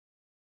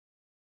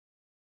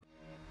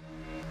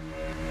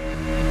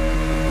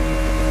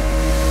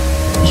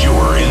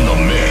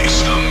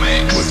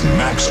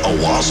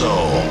Oazo.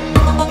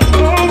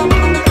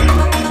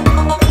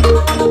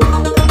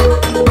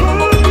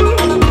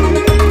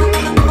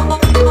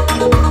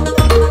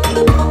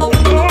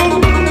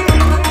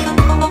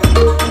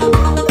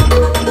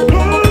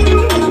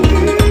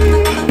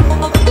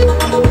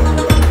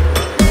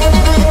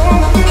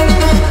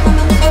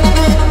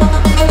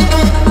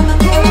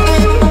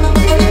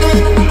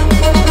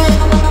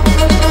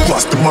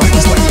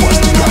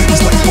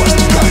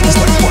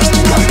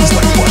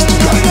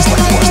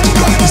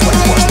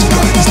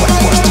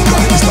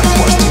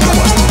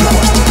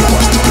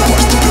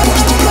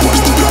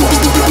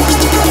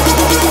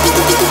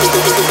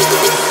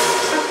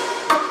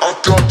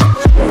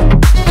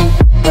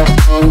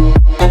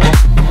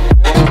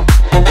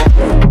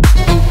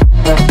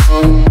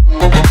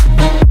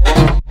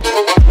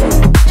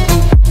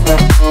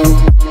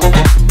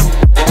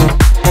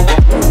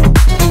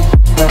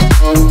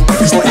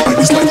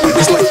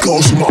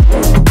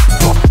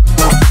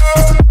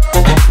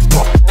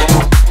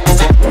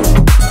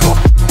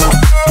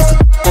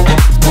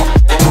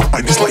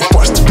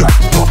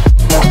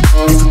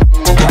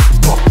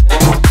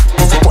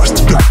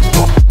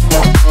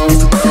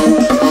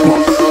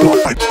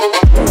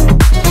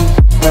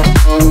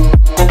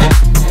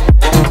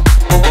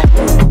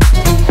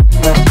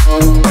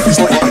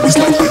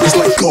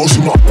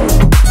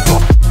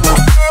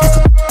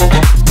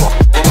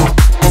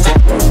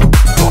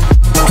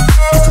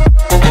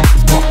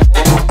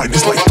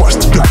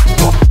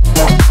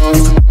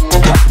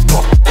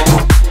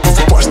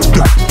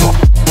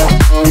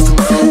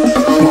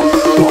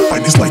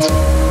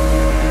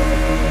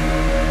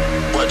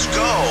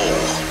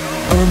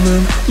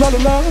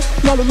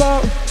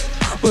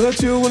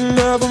 But you were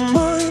never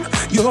mine.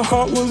 Your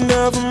heart was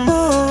never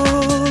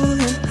mine.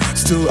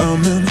 Still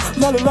I'm in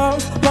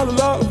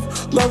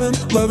love,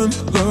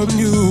 loving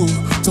you.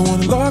 Don't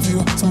wanna love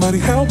you, somebody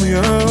help me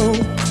out.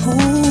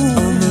 Ooh.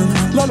 I'm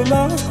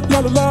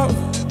in love,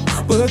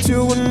 but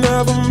you were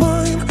never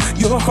mine.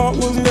 Your heart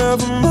was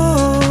never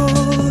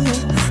mine.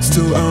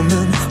 Still I'm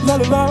in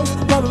love,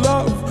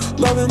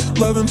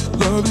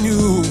 loving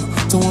you.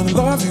 Don't wanna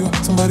love you,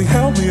 somebody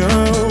help me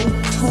out.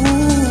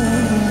 Ooh.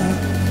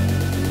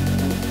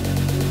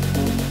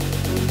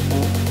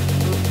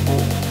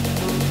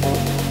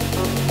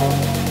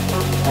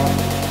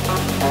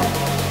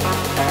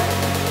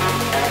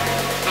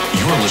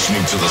 You're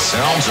listening to the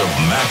sounds of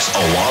Max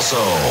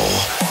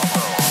Oazo.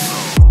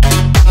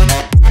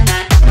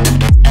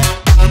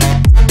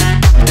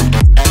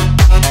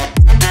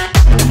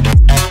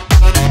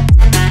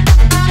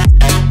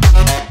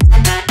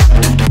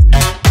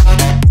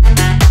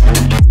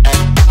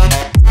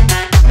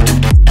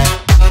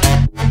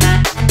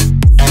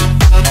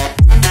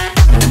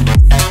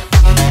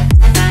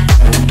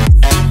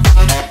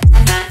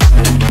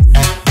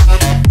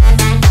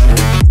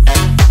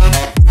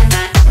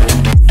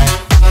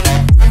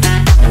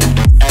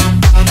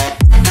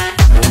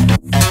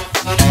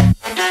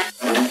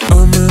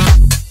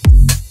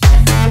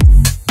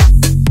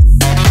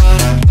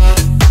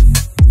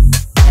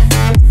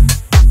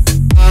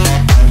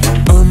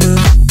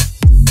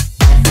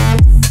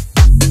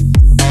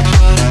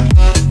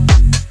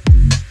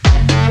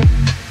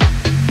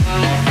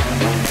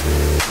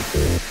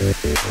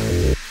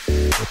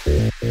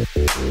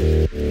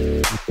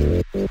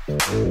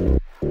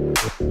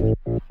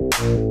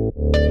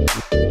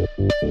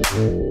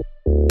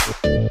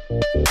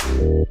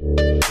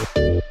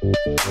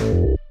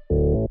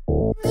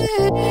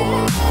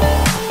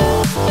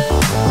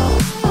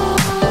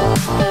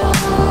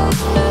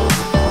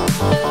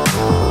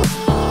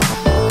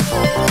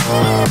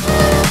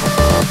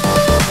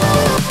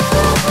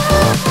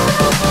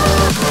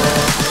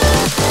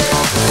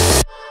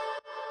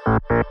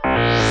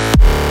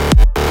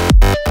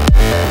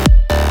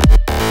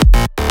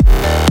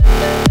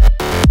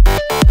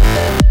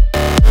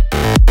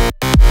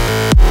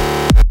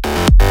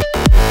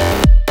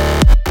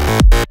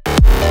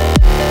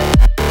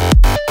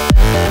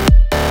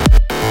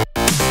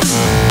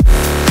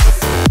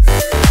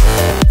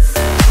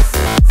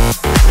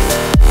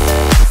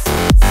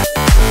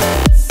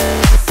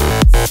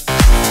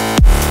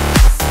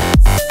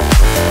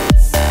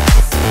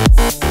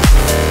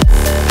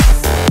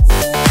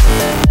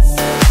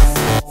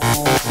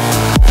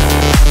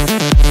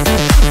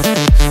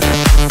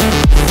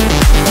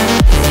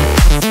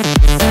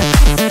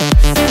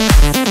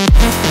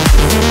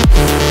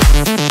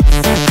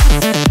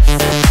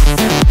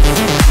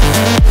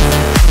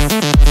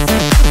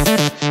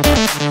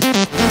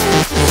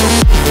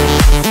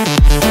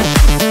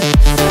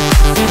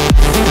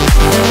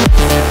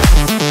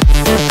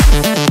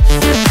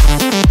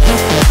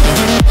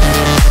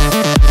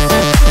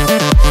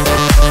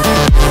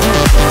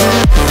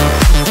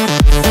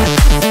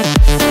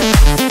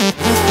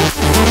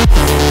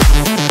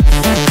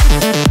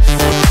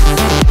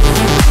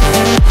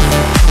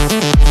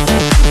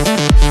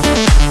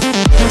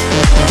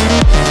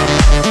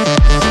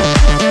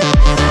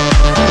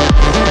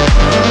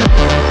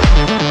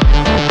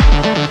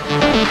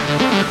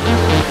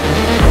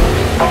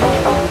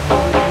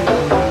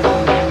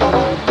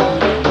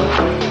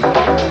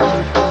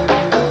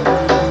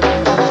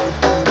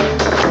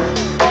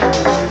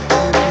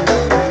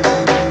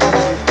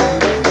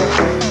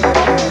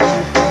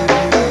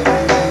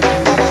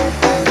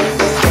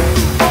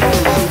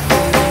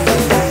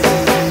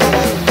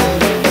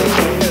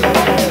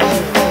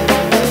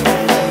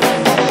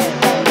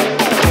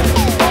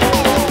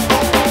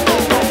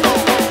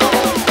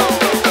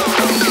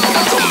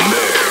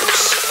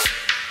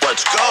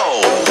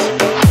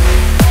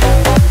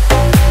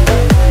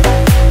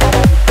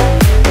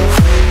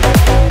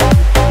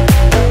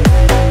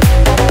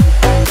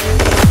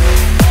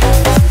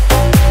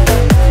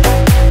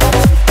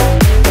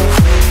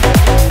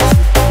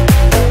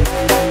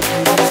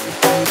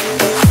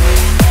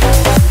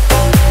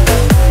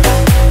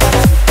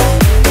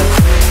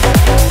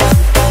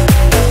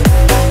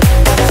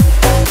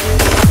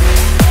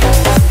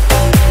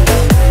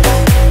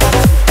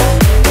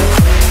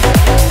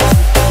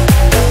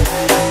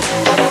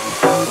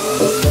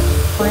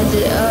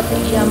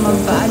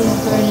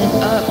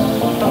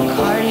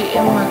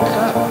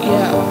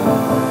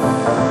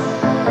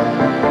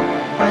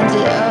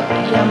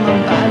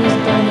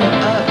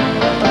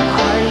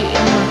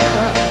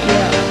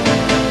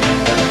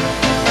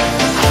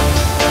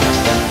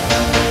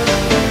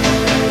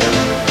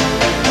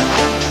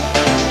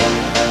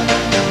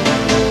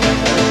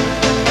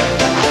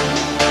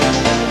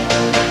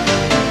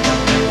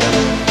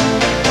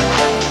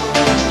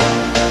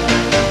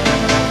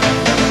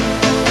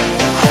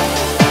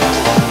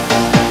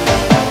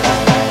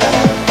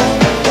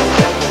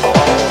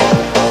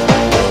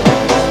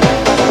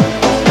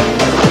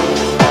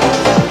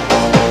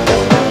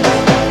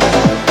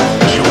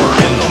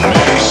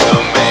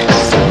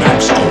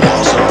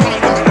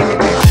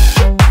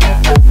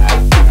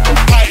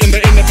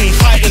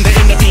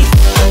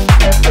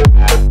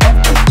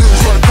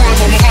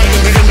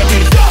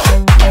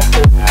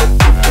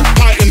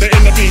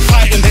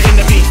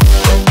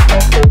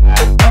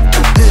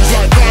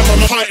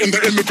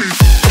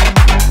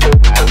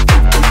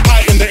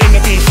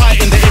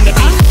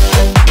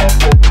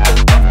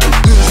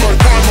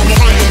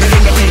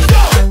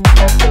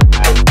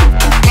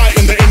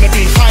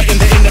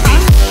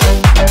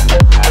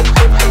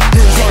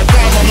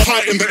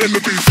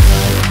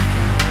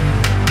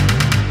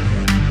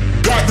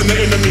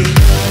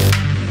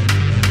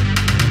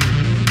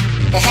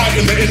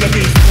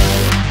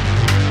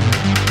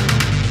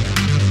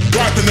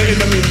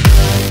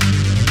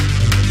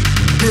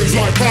 Moves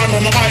like prime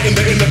on the eye in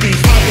the beat,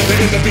 high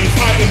in the beat,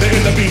 high in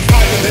the beat,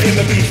 high in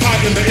the beat,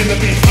 high in the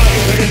beat, high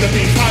in the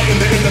beat, high in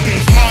the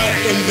beat, high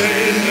in the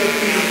beat.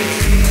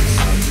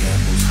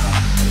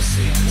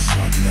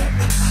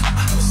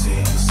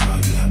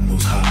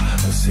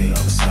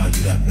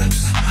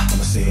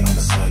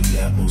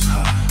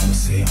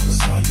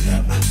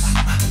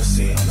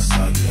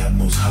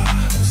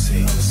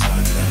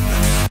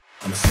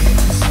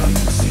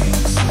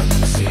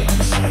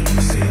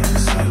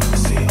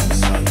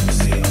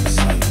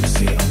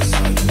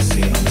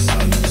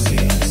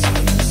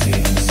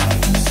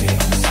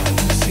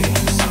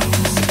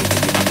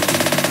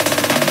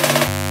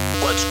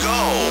 Let's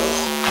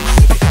go.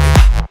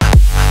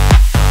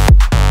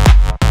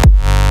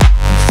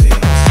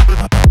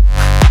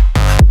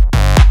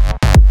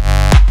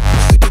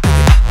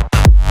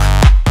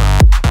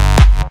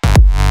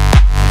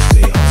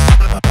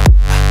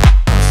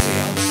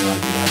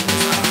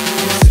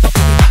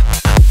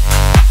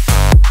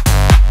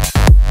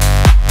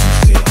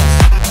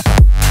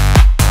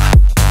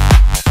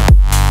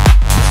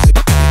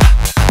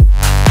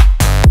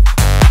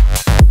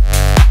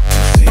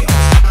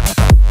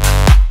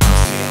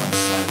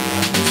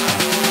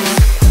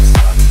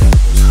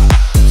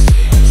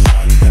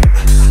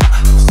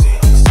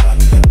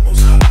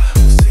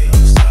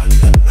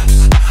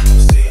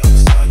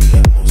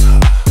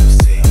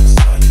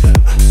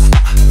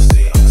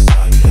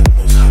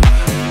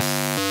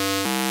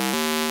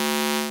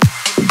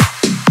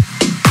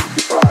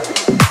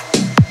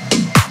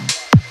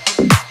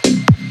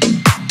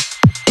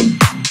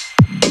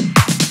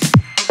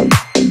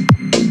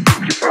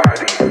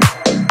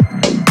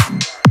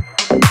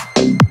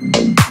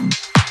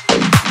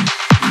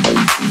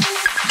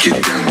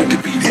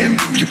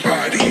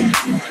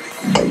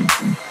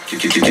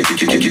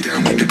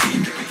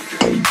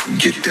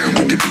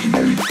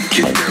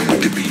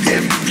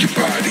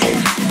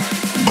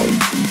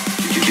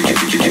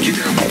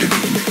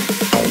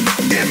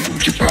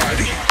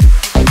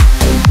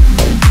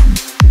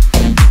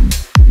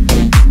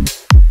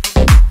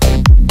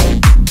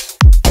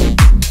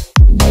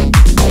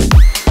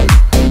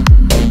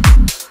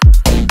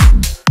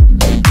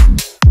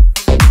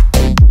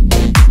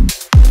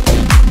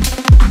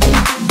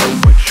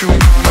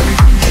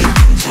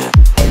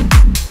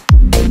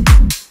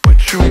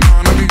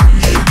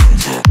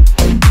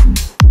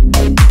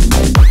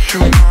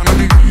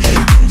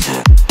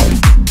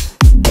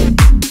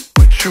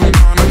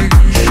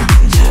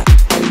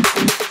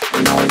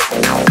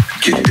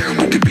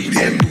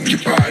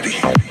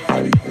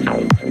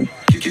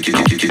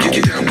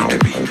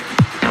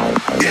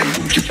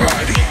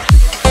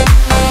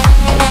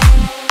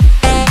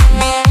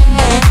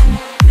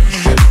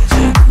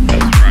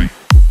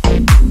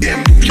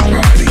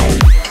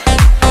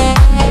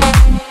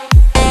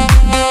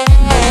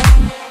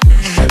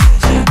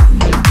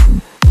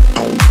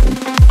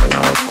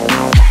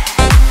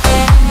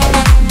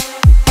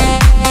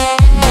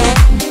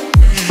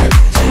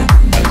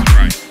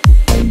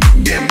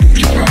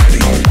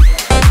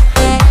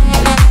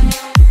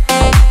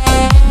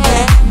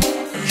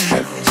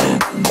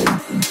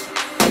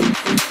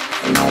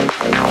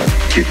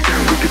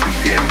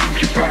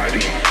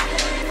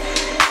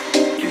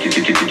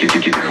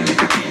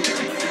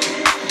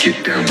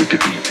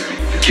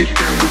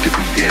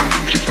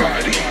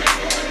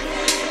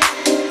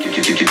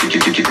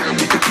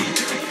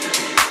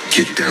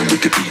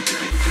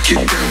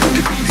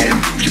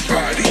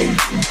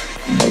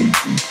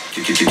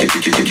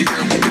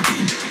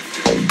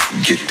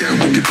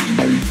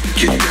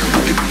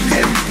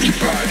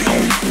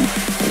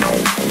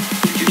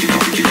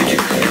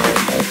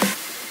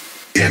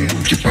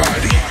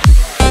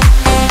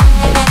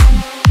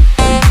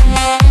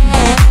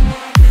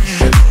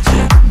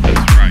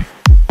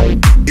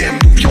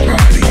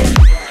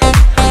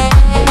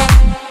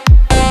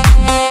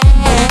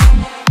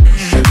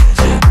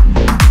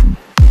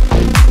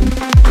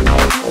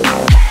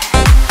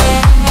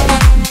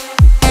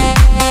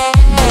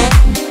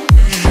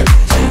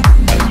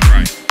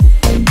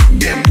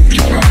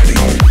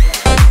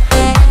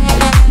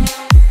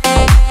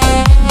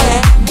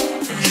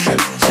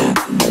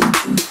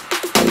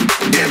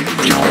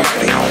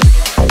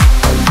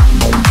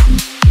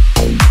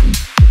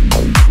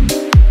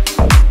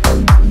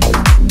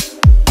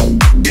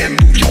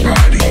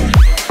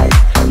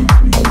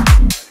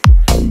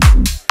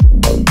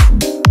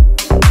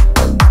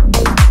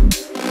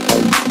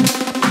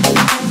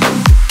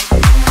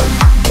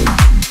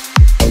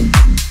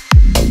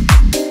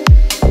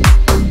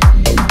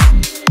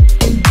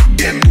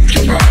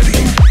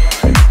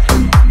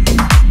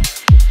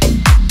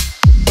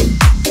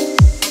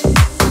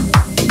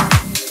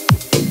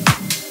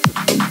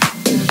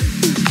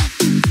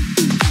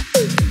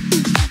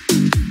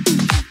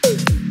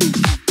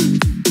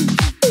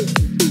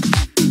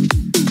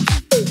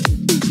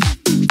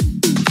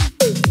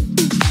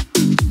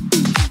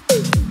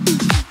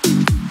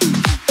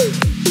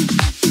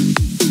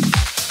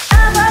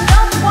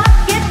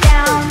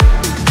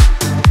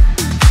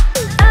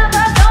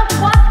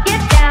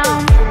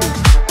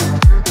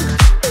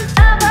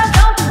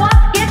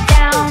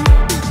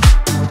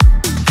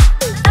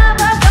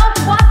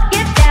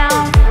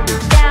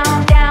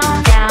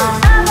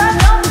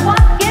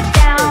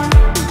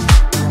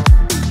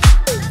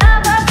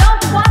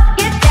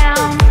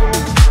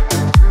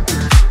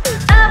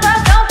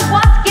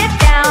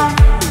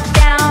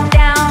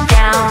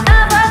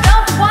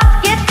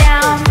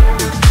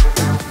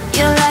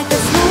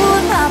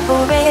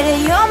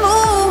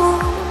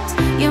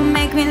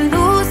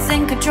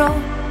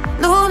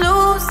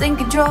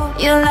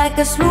 like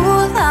a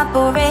smooth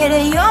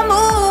operator. Your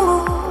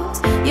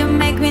moves, you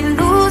make me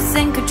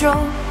losing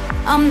control.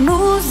 I'm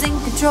losing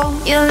control.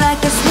 You're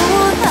like a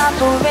smooth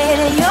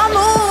operator. Your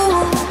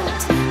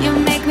moves, you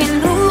make me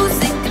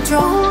losing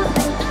control.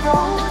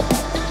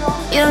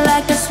 You're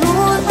like a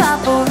smooth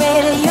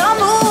operator. Your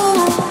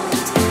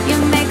moves, you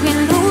make me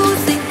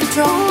losing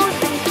control.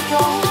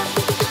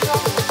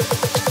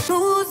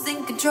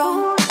 Losing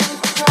control.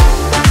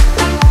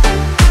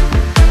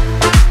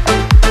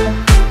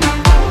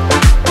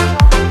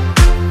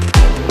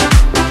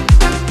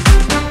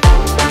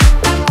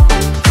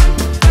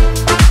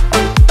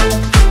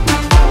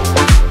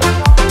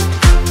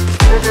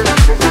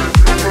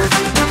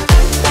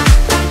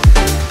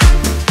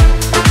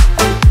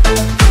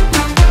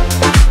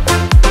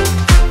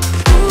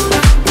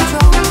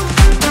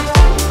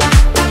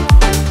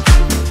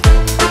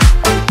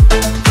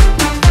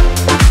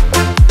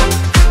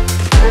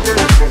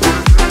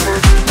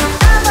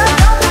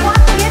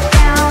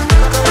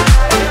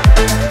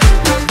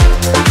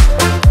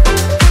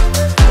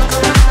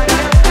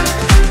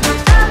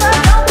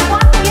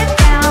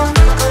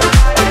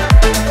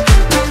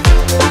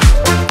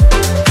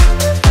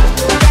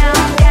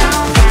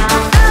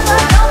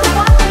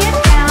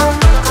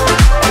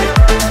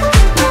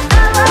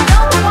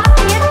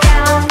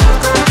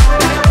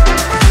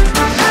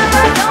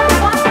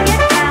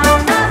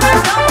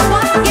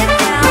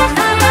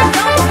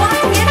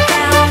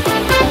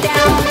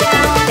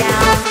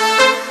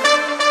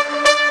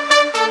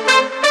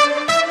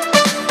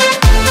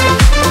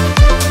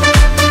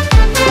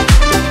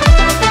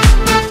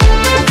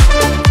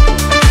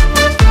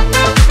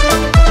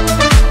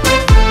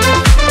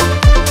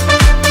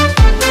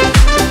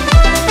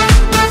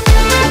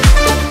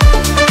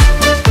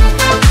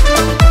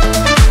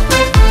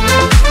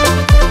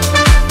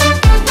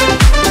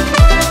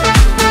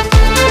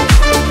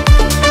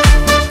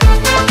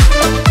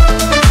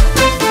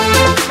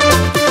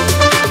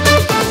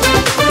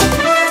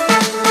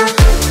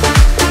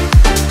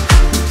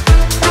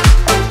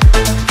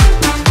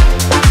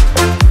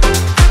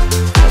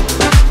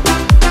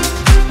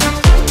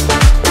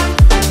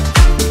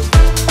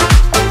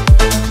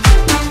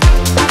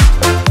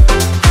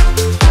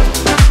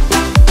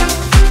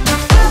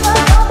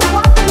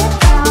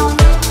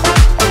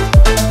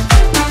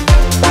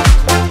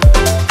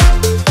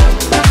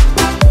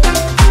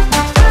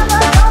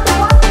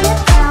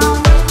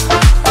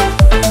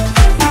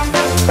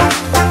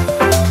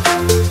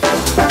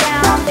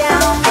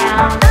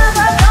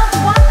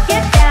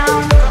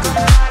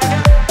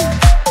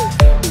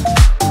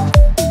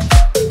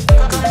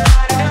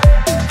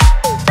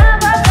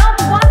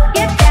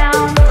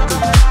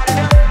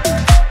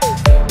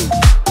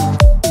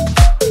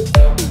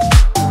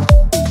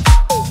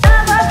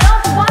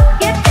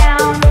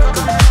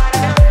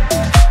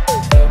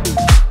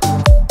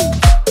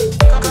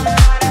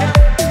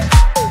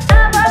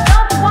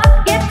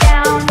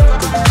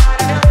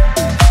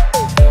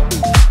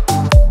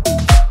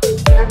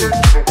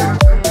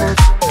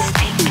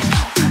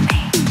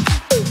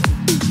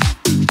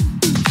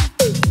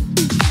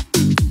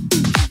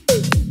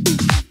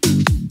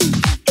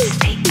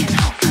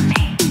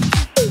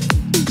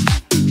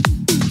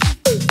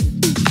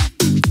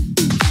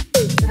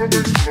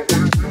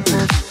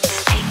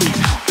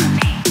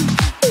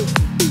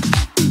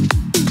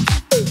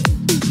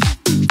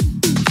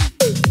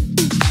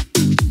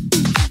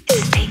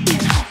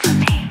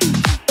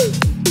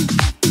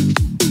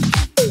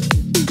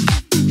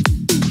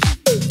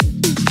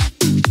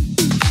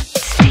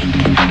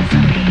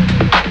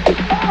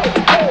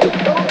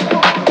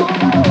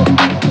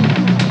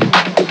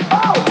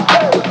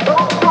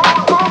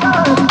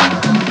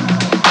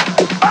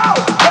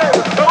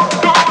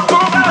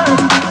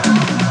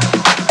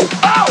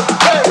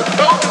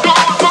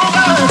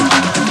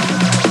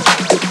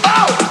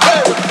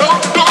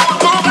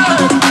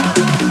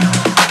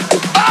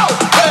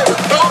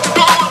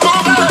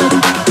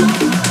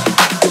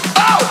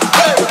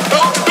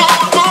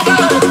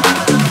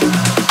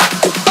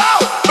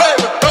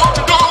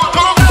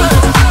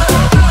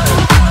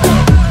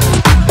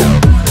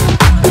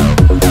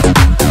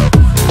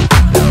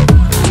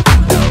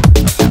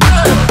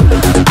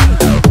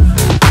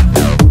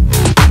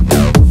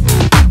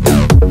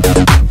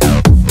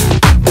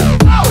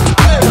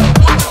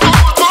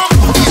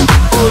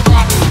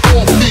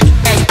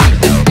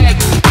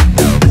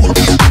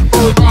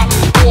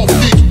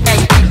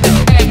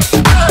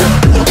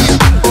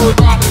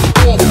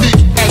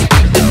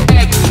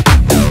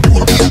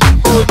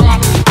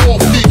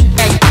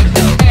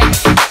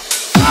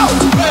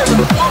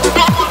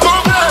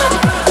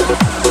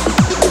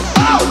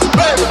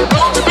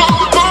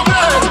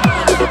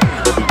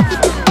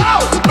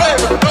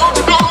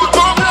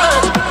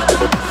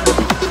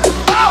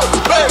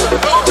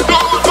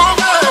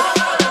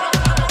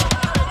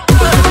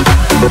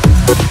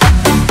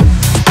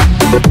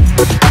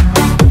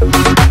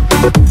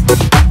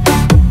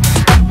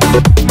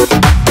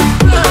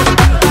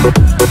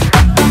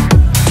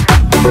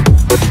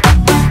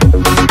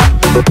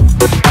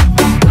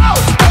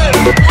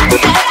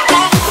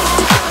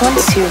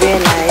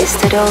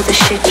 all the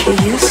shit you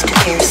used to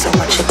care so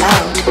much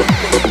about.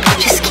 It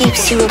just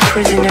keeps you a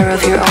prisoner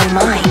of your own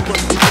mind.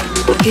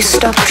 You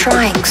stop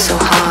trying so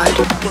hard,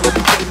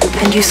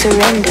 and you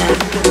surrender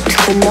to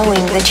the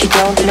knowing that you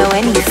don't know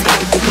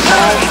anything.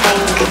 But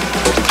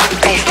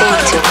I think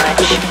too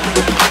much.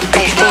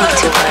 I think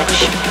too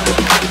much.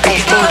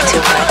 I think too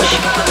much.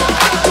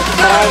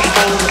 But I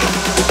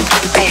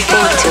think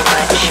too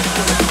much.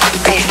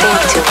 I think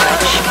too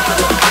much.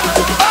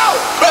 Oh,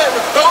 baby,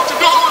 don't you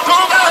do it,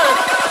 don't I?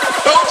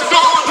 Don't you do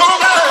it,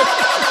 don't I?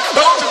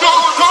 Don't you do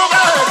it, don't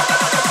I?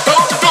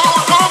 Don't you do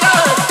it, don't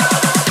I?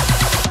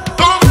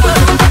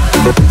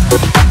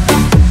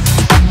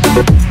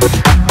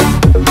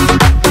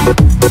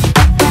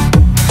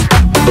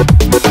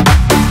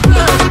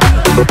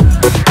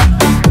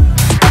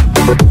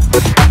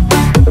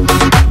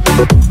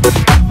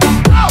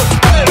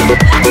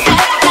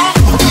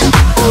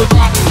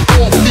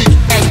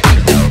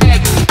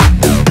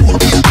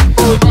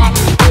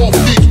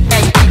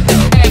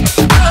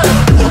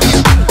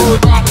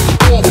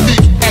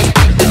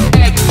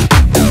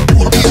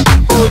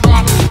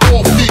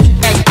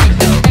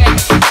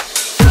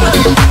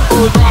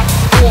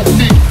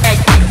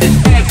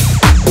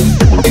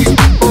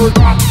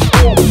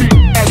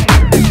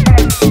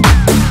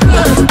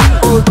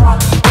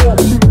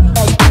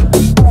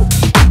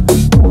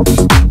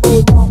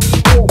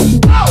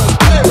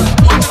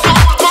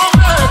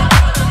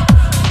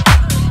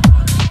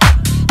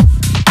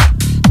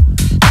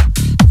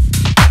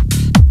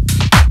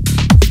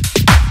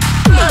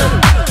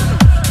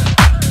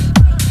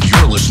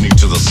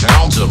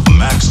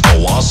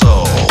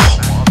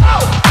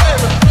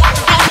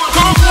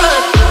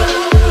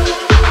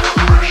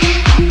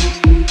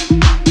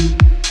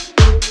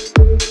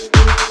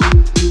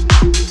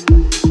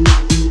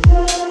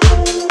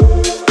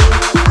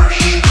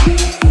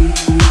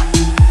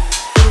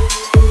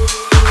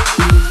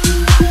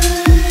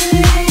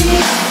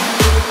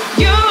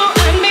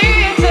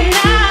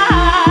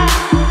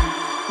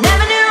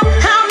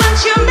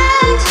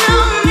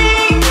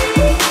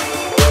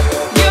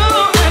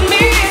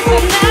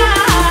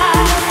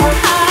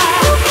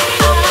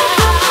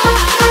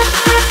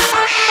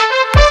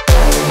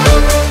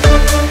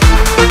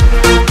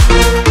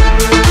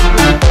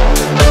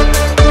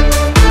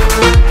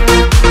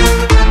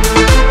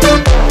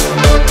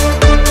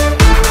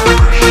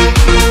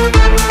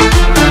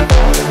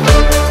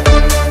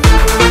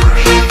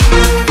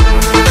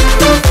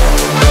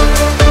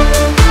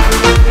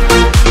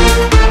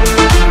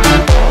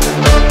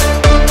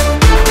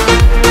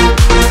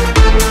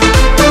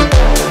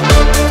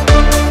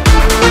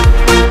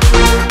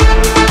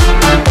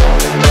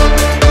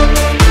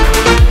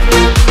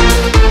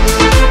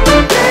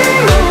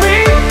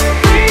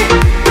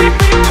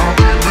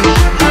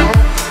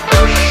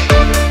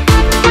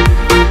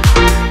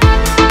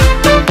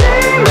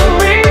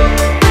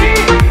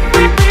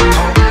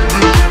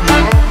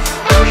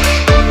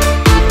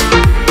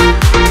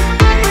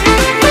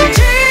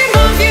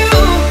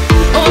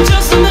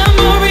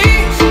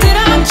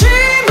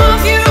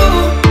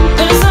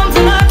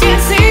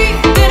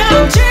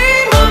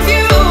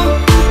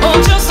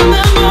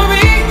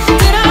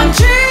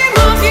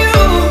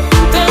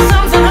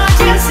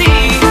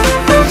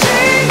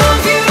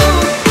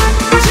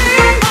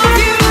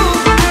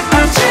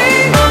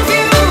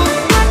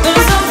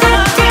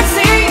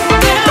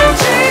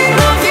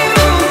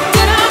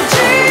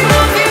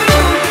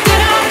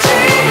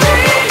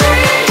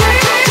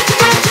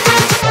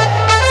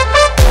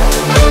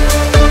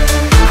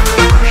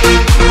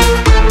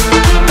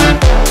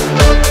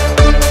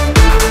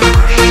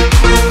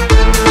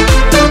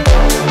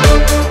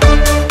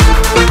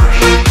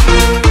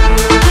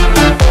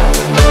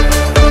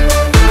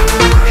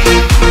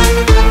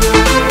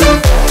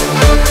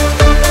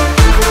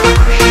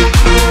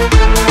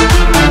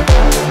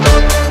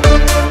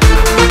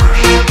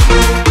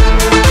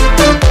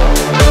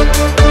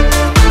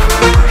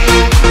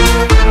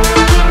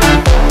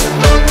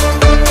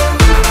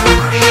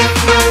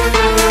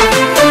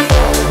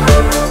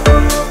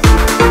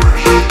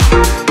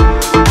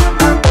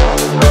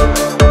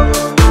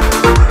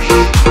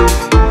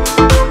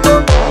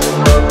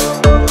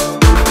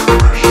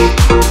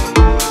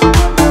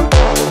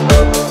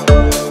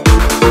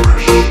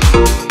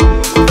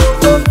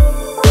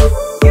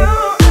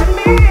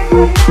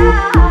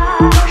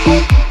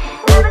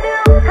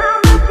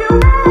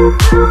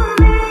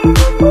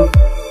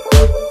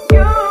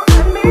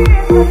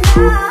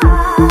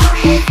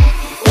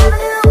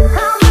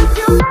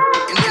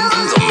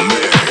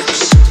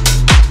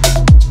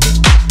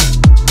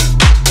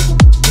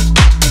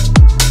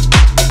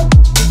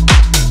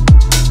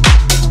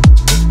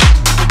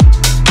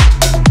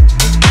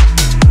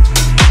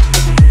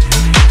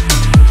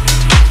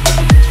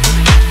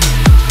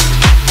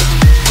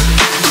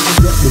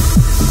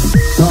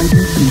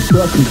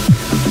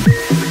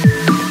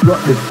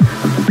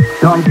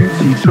 Dom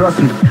Gucci, trust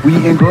me. We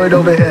eating good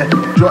over here.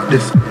 Drop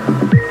this.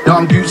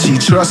 Dom Gucci,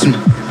 trust me.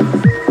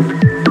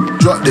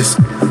 Drop this.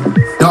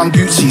 Now I'm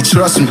Gucci,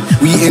 trust me,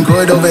 we eating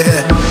good over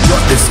here.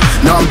 Drop this.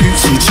 Now I'm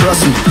Gucci,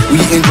 trust me,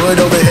 we eating good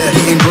over here.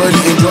 Eating good,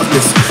 eating drop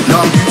this. Now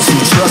I'm Gucci,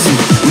 trust me,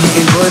 we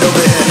eating good over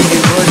here.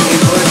 Eating good,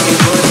 eating good,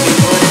 eating good, eating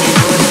good, eating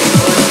good, eating good.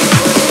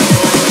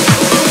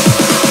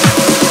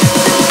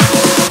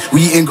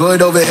 We eating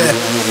good over here.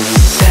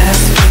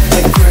 Dance with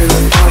the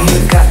groove, all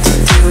you got to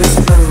do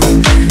is move.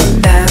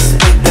 Dance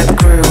with the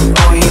groove,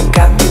 all you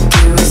got to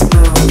do is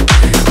move.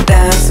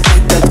 Dance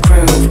with the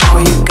groove, all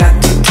you got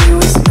to do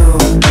is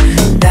move.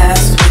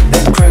 Dance with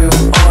the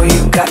groove, all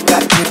you got to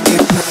do is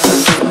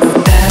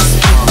move. Dance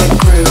with the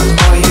groove,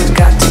 all you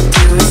got to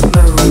do is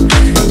move.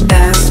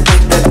 Dance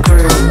with the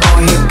groove,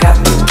 all you got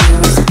to do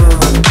is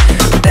move.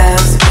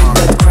 Dance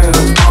with the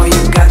groove, all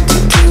you got to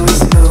do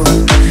is move.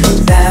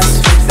 Dance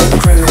with the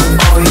groove,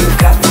 all you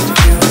got to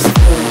do is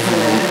move.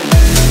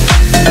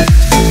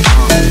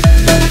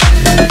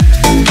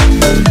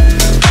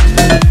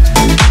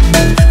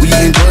 We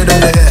eating good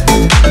over here.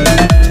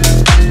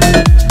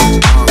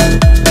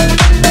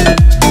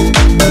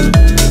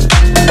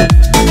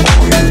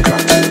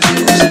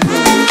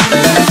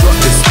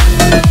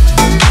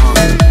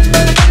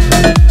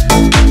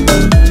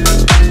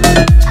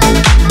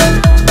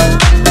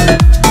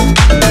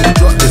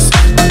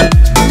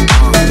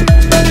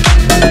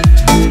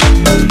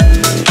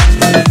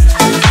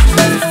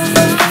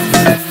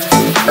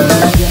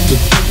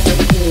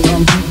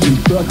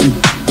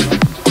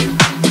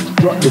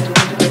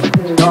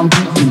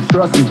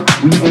 Trust me,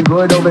 we eating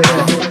good over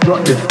here.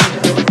 Drop this.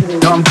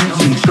 Now I'm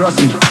Gucci, trust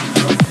me.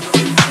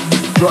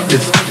 Drop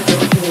this.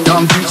 Now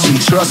I'm Gucci,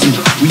 trust me,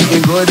 we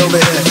eating good over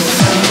here.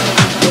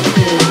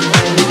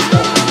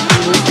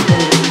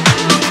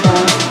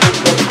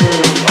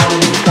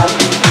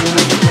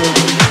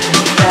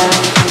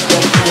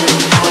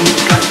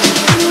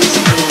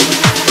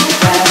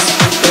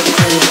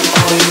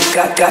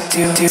 Got to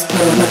do is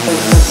move.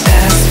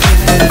 Dance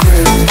with the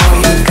groove, all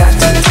you got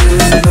to do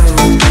is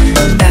move.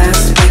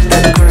 Dance with the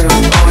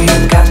groove, all you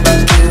got to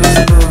do is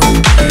move.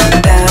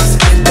 Dance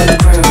with the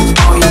groove,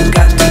 all you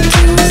got to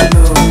do is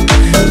move.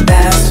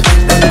 Dance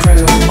with the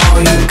groove, all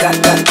you got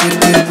to do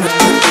is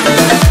move.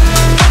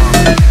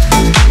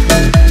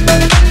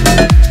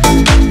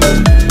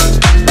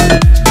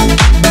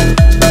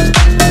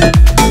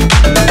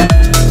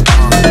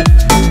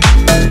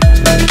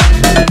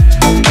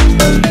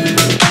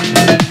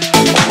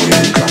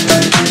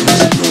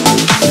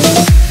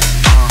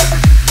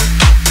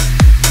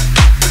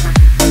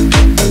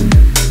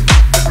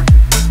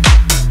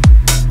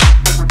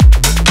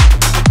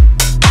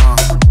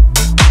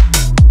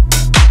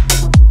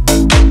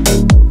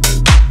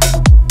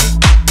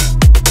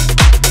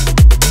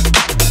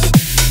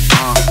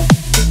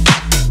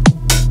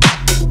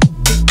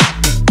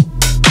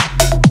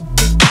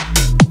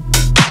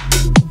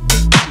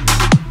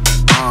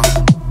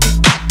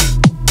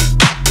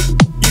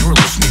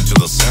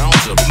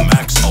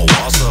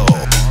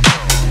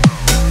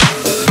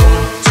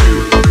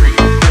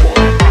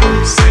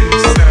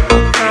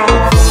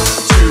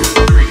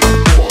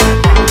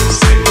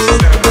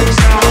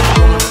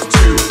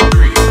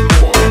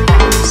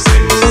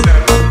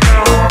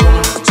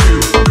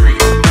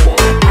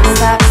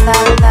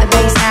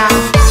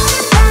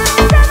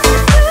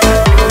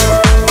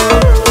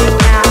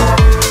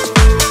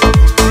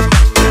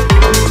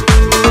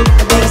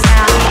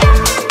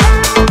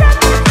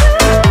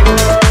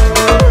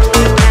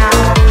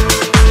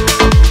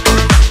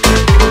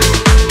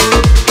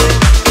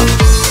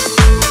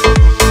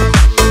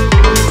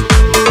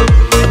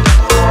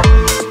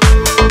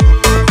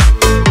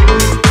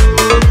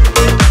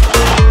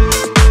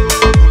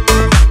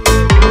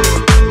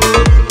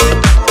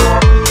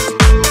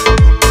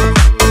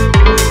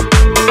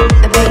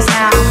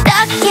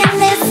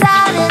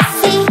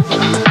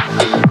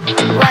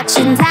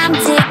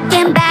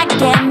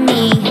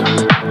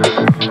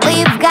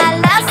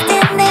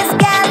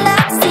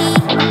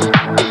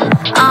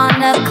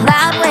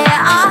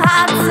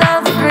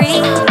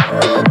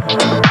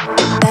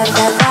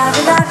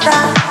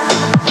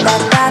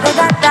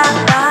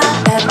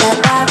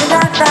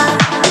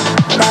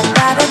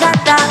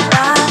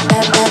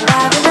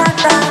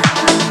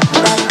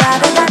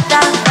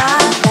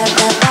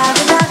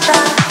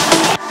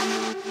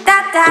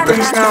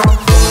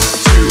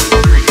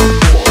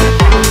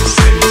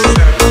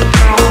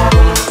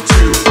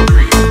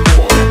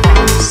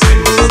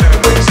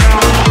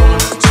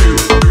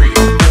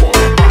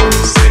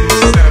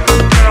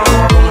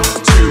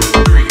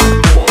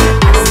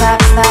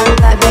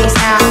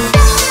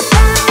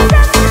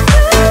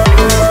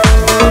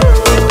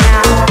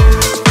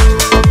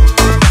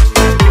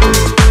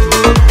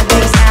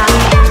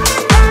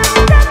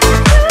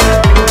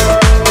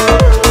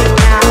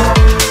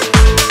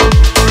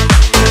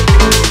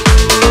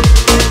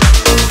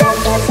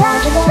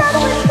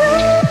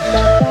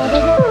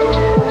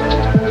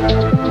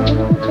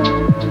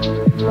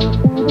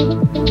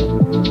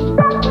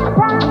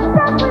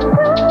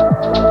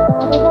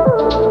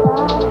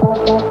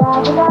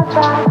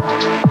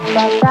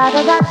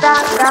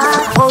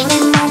 Holy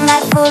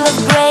moonlight full of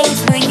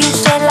grace, will you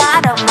shed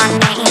light on my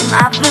name?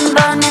 I've been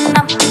burning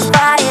up this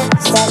fire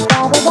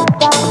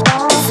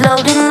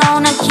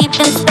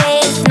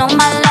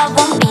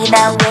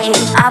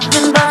I've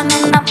been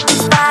burning up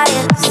these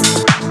fires,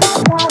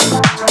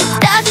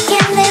 stuck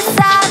in this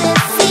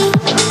odyssey,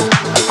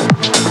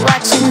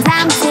 watching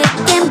time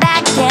ticking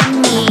back at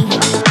me.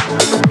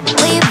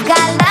 We've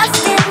got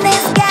lost in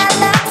this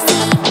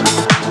galaxy,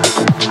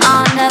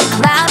 on a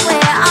cloud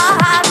where our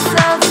hearts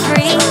are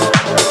free.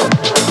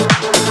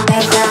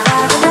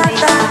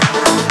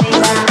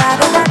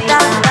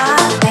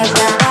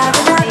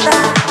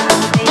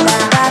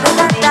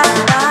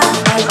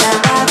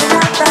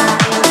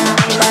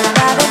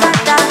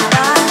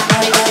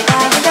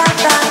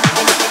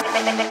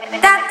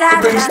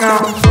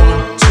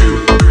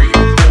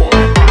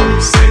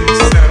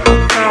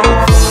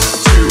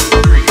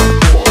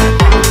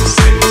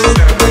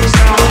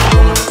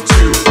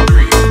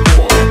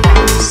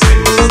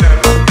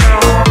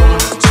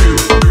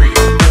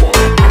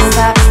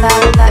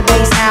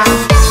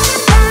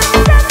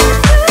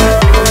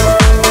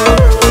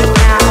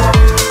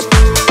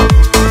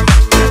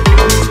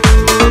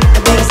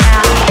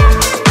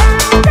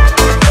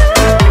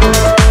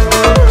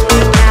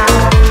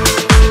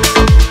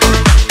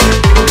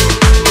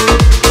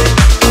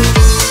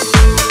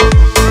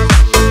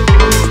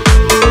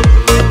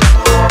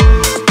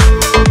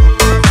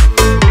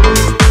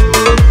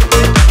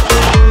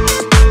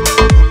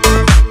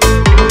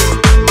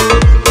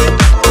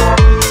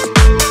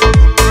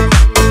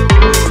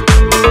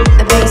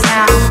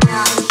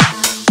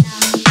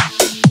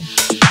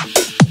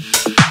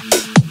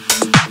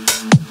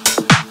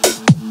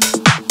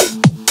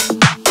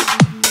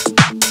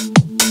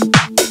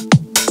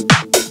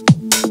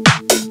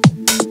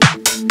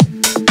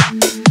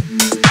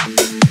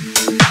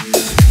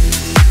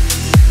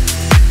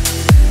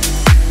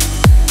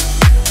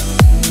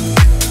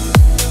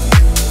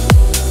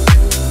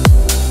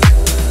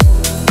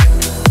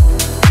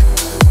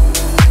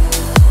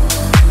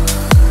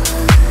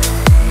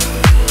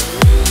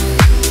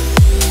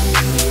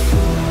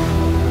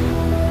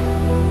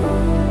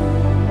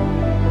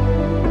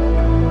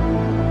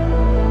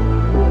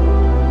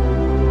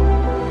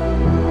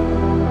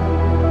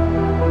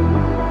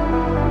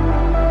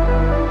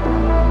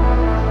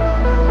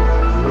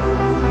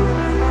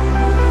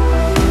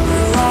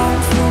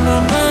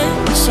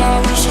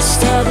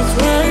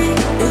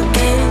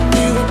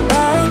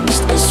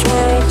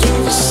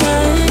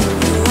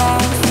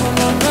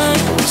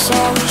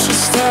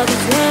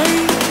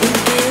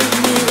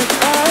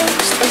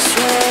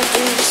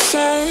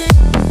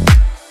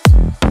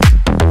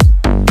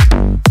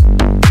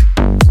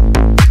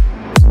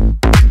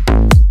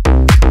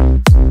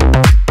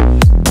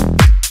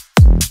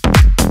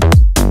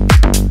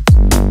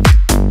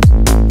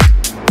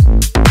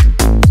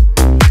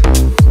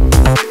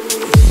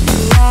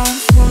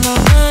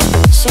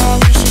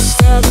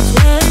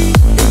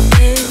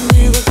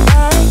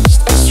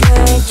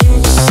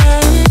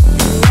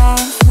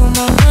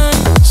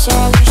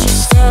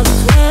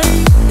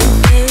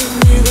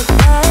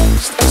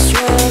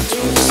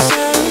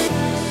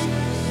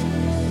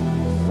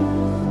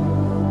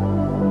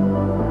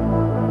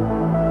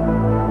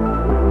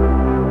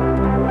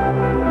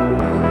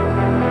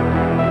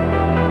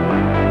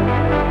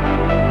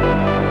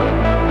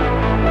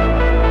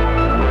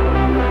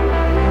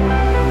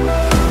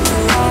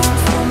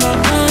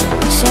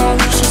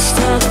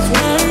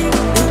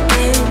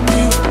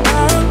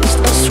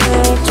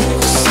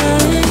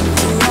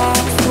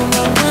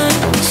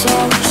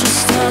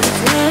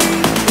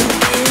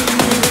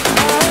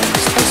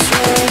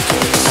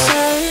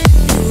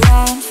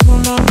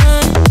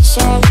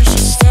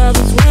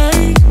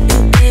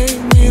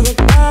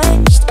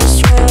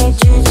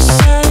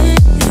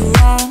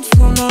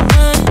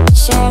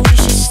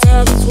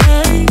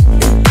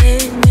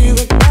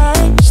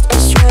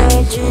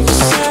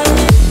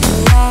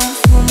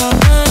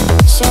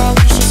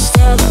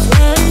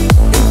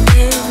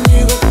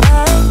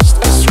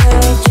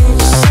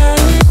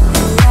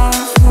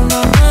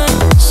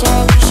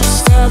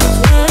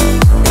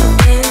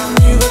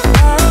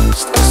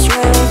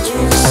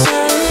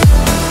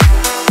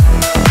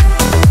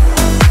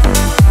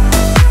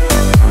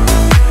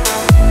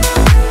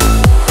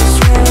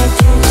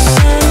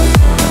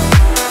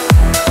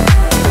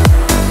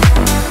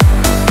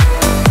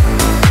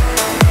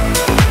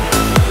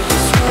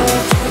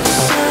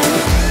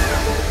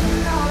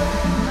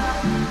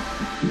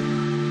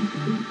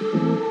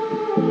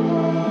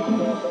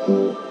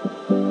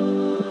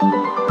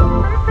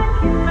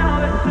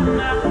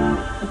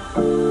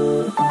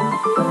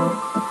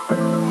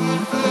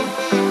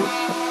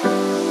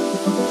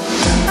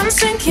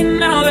 thinking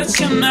now that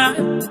you're not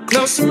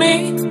close to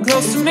me,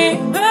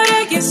 but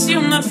I guess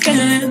you're not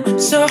feeling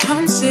so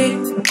homesick.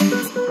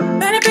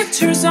 Many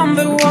pictures on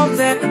the wall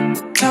that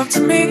talk to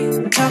me.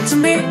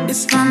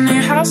 It's funny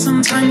how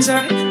sometimes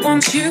I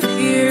want you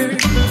here.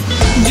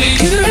 Do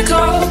you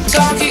recall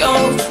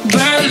Tokyo,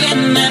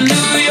 Berlin and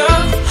New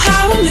York?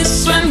 How I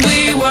miss when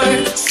we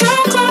were so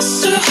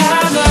close to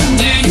heaven.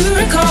 Do you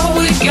recall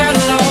we got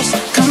lost,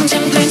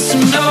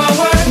 contemplating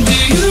nowhere? Do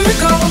you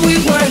recall we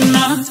were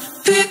not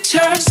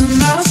pictures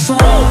on our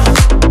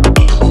phone?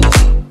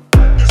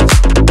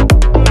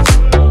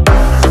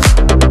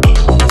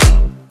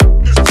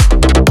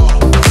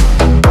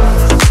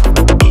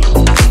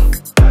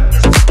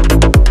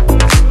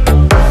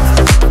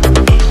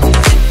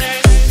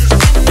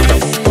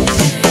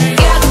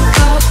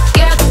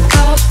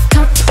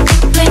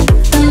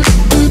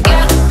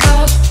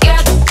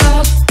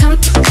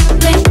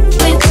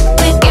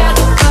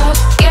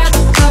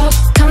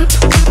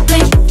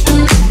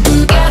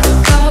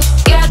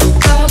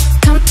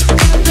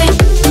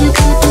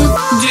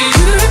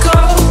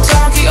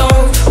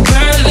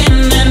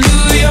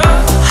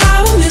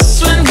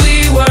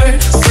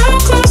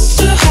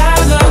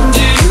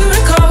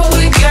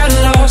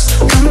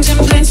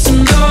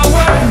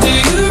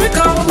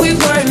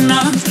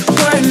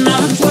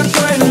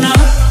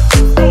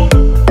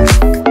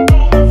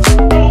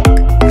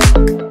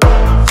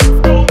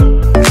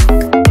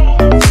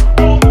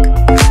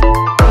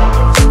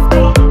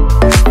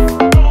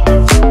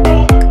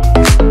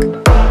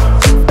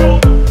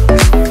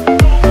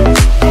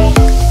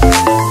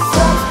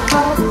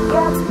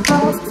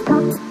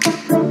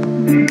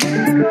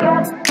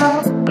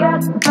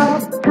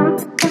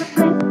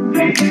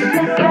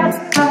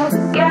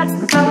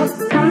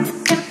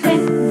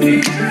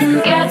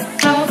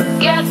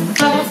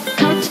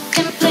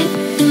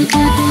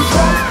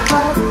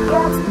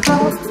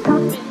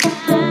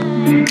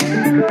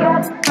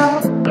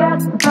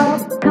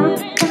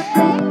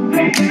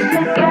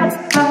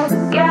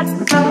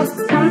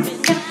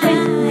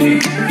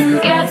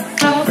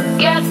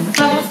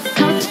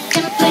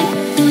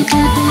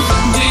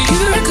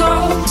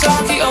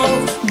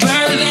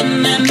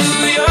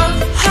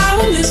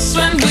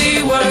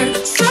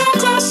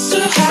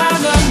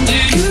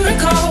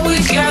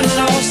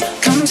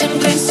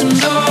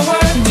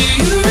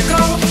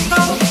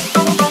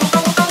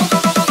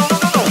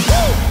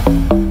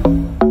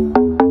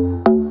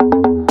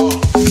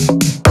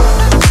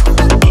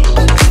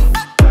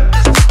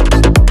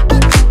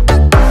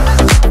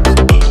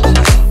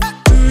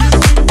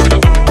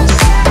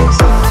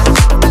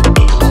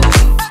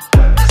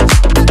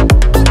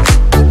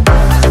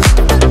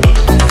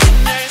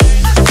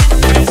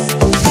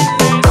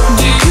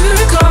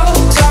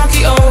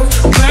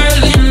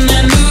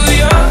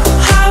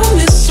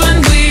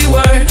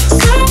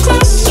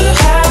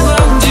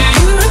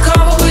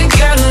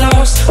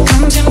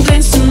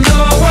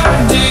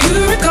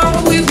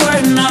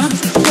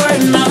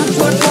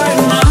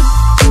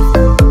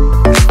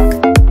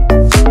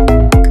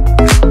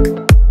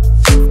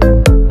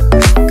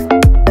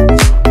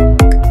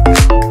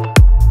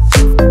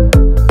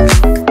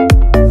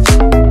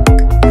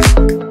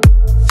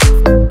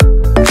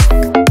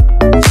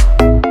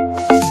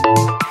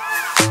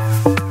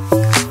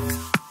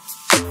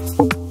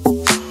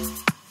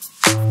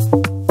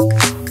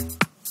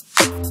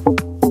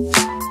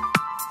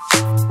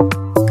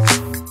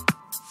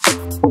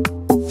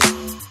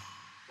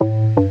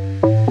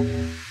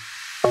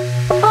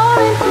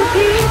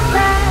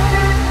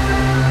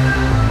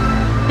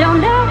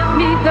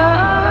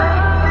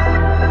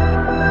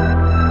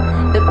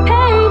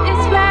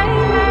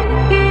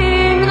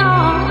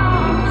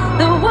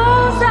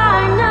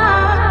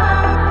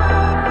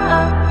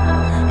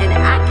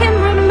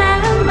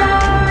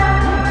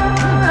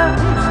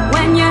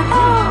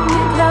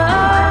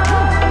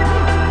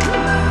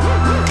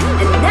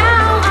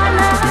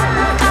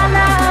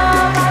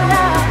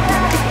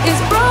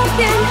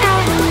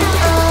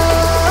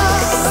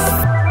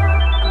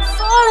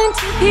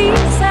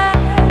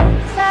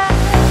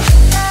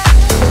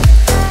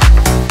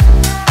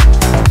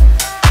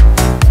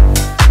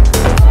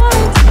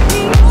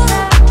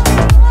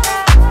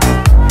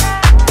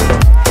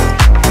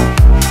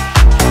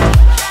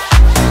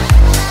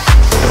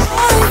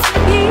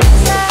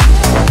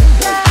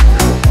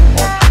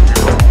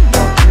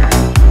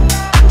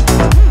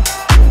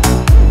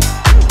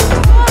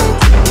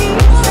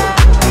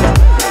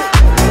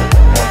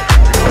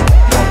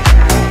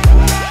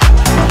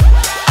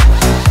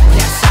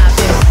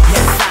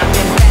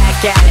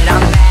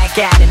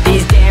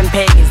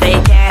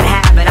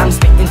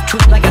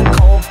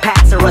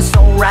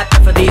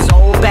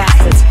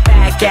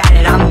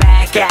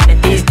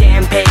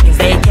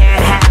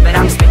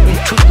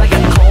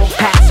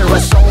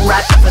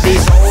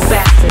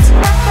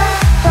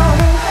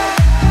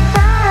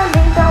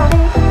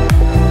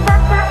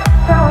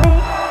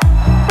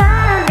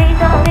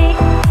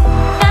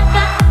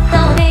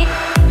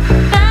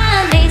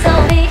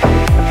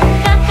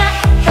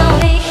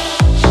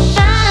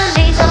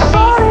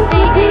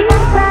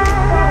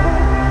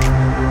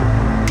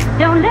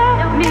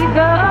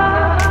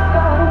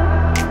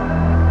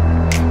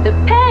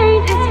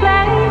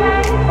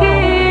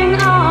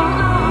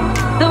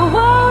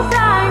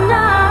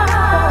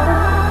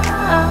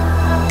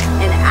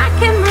 I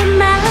can remember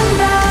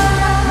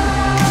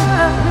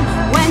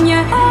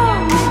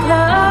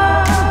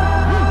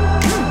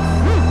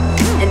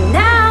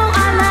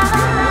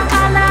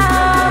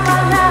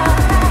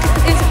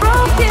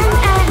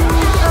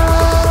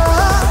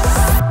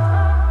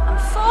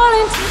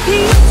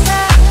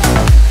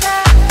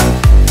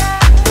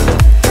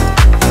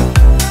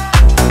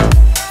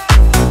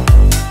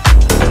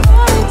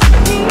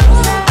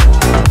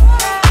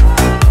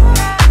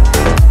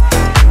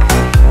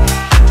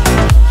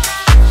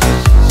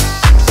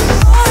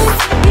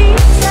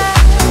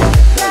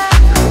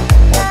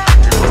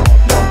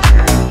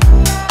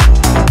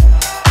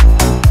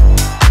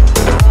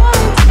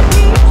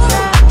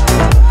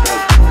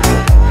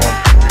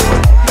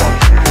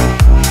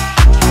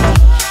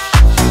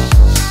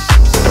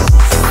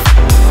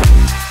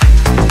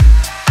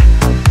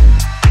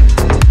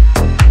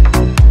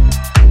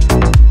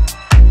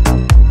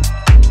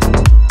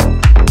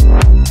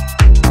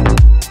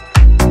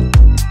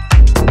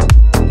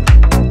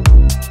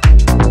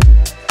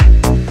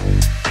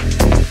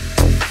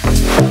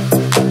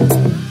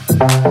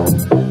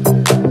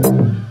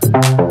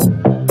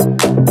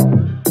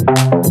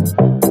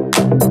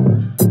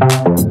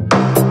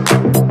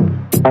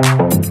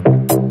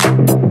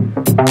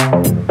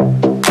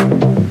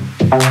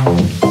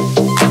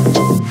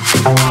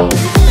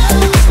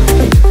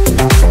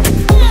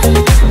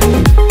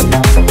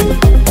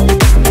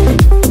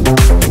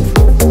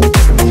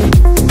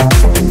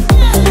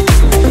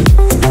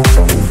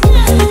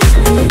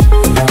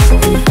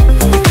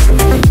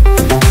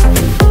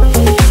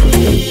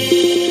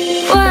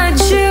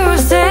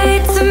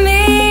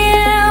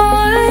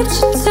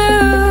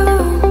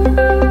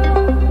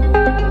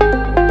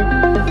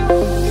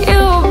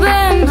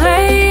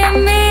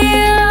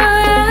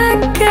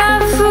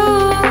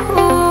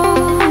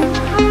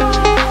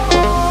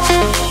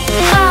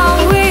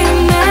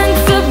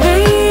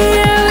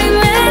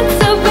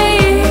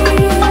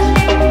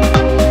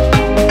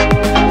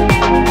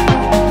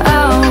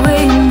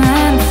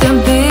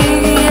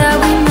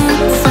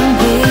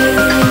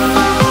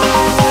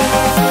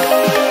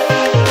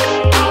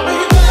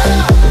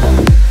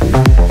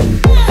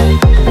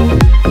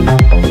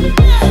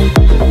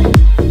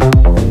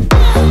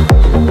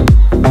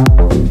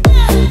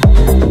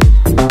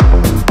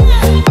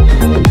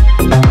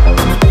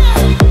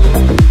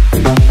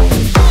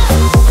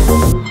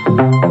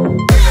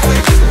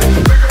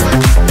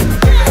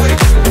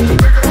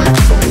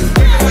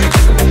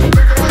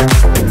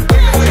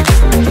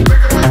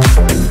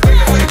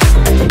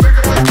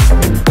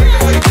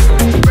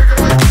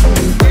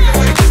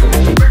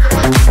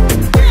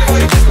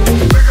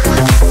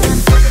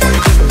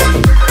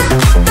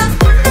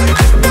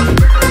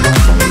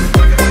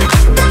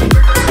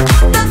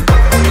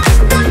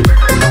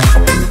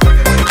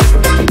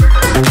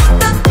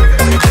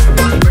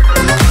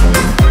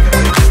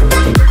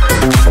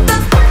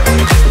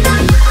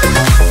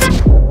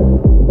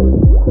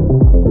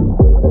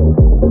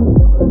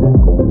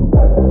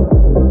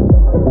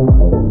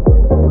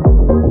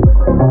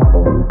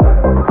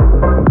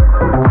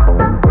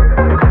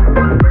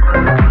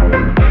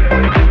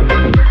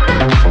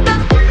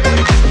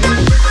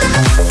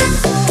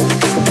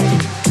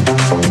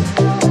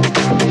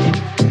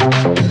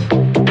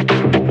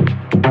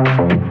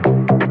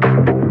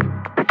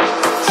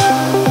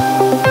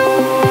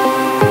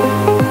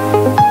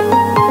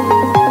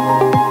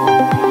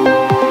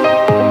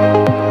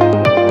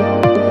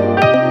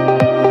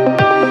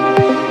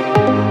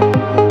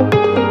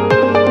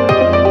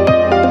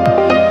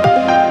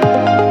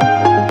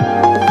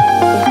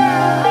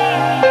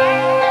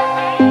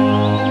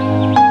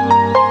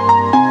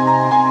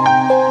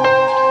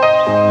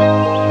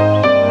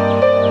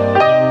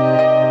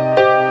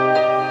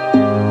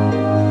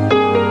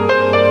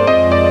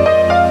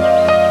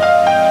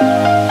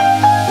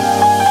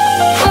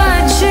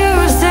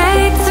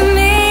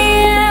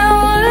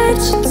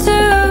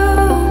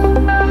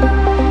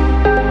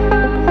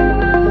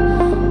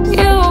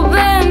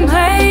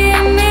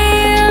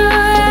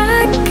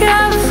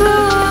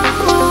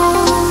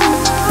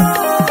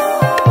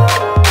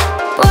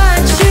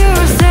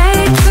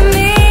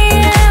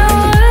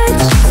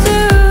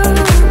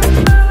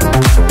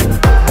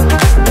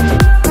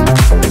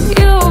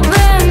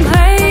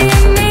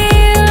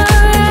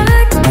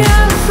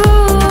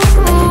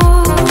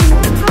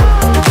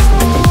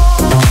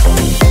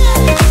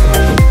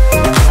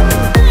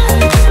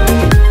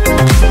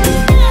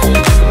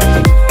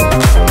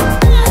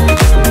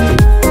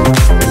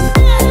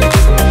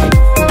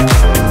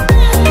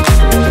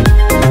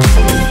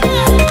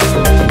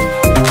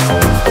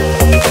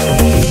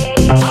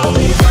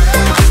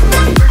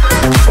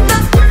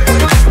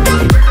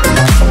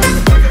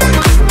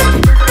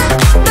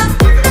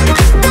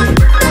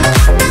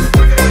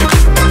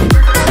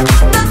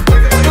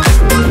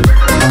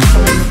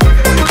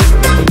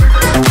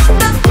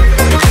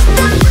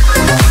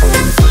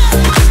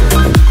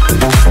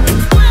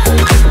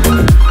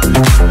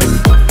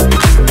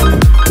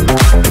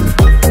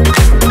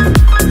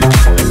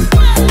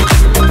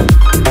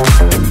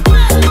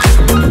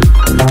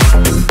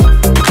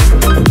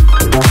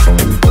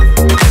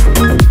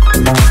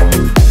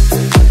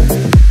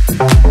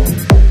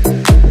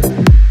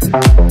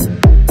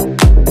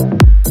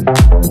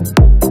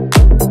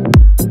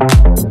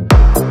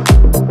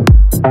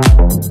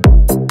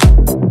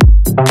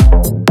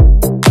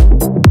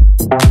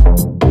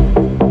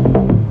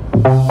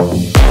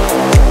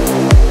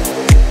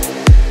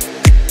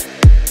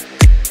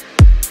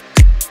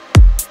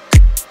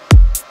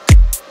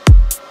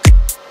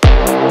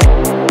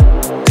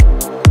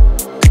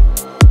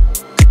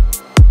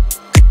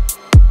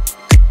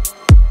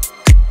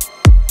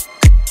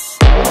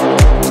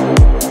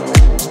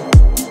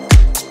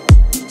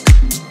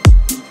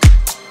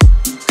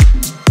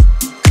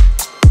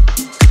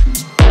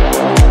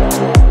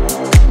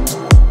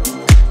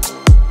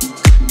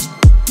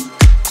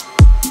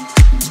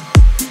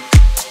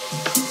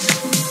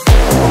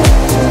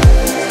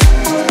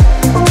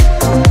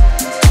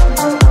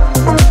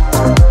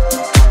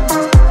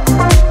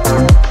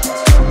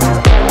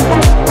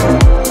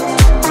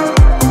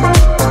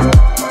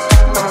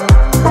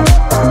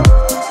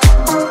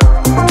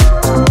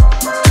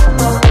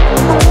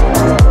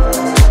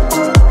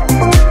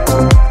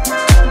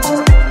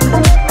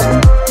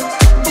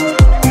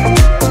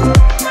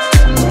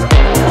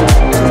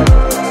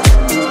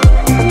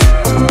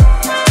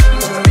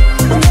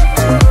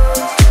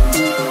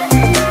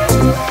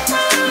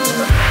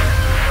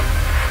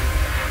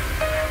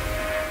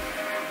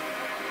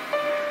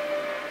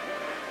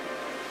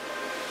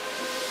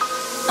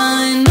I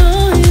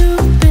know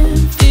you've been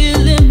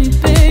feeling me,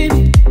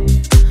 baby.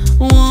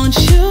 Won't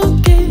you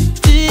give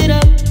it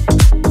up?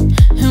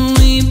 And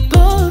we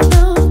both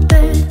know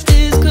that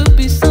this could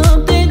be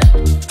something,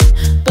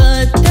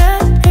 but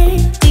that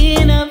ain't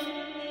enough.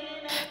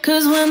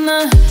 'Cause when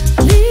the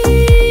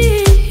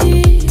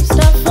leaves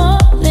start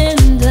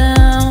falling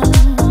down,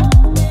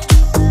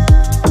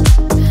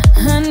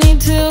 I need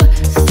to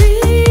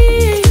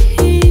see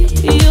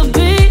you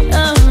be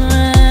around.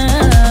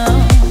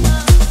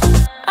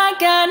 I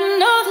gotta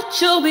know that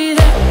you'll be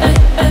there.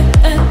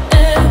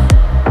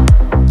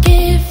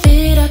 Give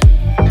it up.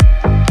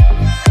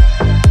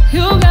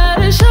 You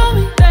gotta show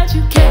me that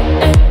you care.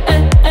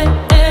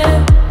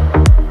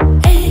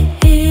 Ain't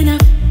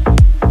enough.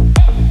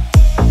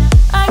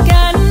 I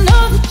gotta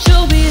know that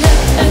you'll be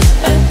there.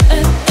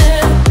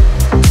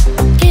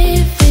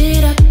 Give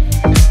it up.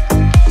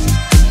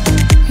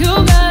 You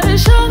gotta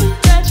show me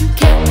that you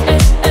care.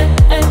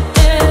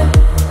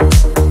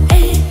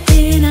 Ain't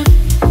enough.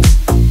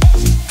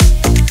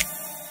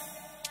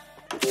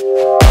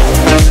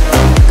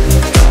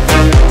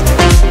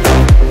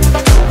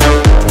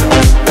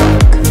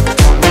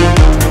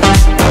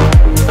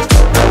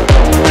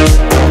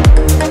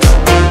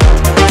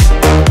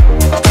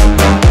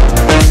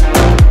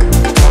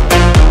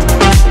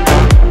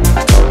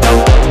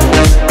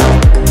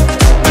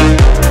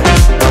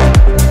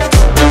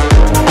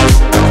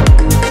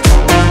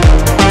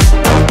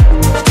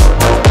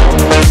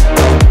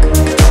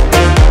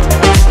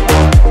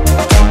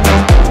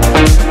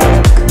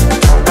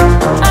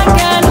 I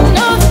gotta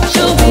know that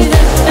you'll be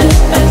there.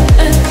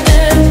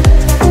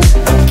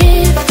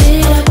 Give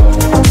it up.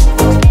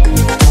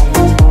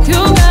 You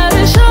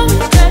gotta show me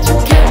that you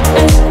care.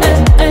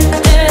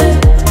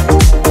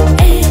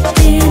 Ain't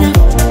enough.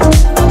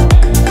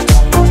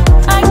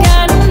 I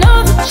gotta know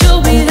that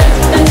you'll be there.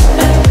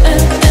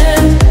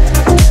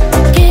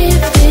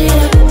 Give it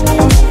up.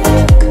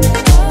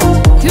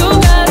 You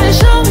gotta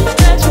show me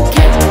that you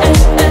care.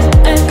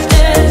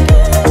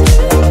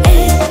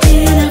 Ain't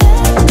enough.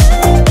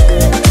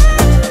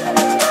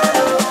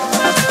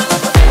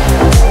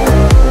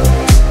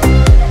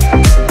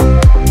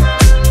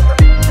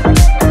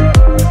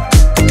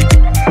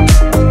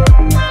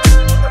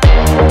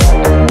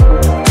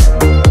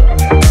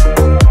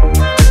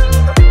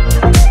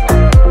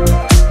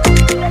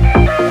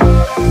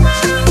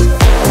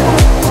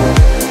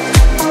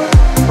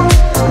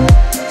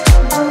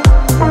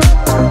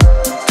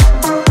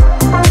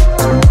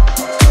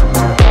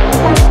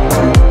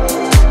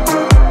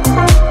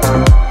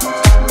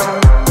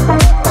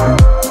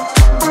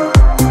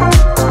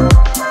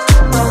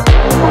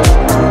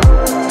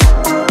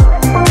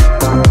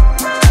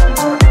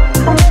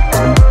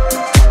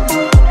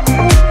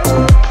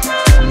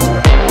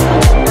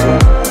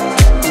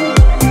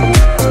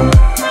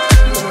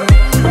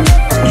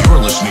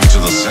 You're listening to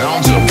the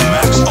sounds of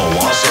Max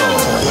Oazo.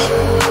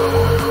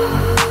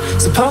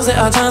 Suppose there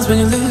are times when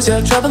you lose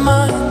your troubled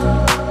mind.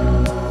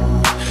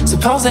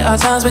 Suppose there are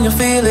times when you're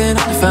feeling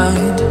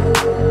undefined.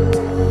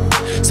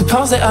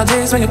 Suppose there are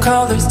days when your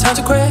colors turn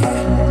to gray.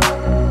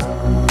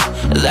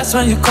 That's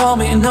when you call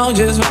me and know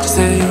just what to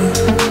say.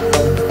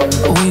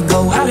 We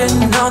go out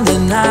and on the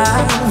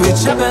night,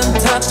 reach up and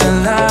touch the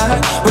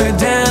light. We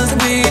dance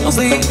and we don't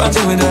sleep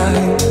until we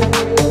die.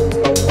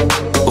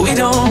 We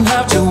don't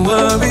have to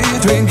worry,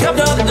 drink up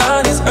till the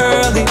night is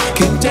early.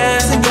 Keep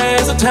dancing,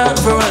 there's no time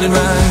for running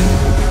right.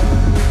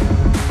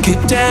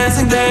 Keep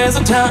dancing, there's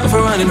no time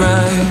for running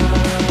right.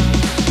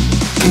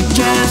 Keep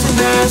dancing,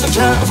 there's no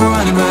time for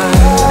running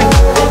right.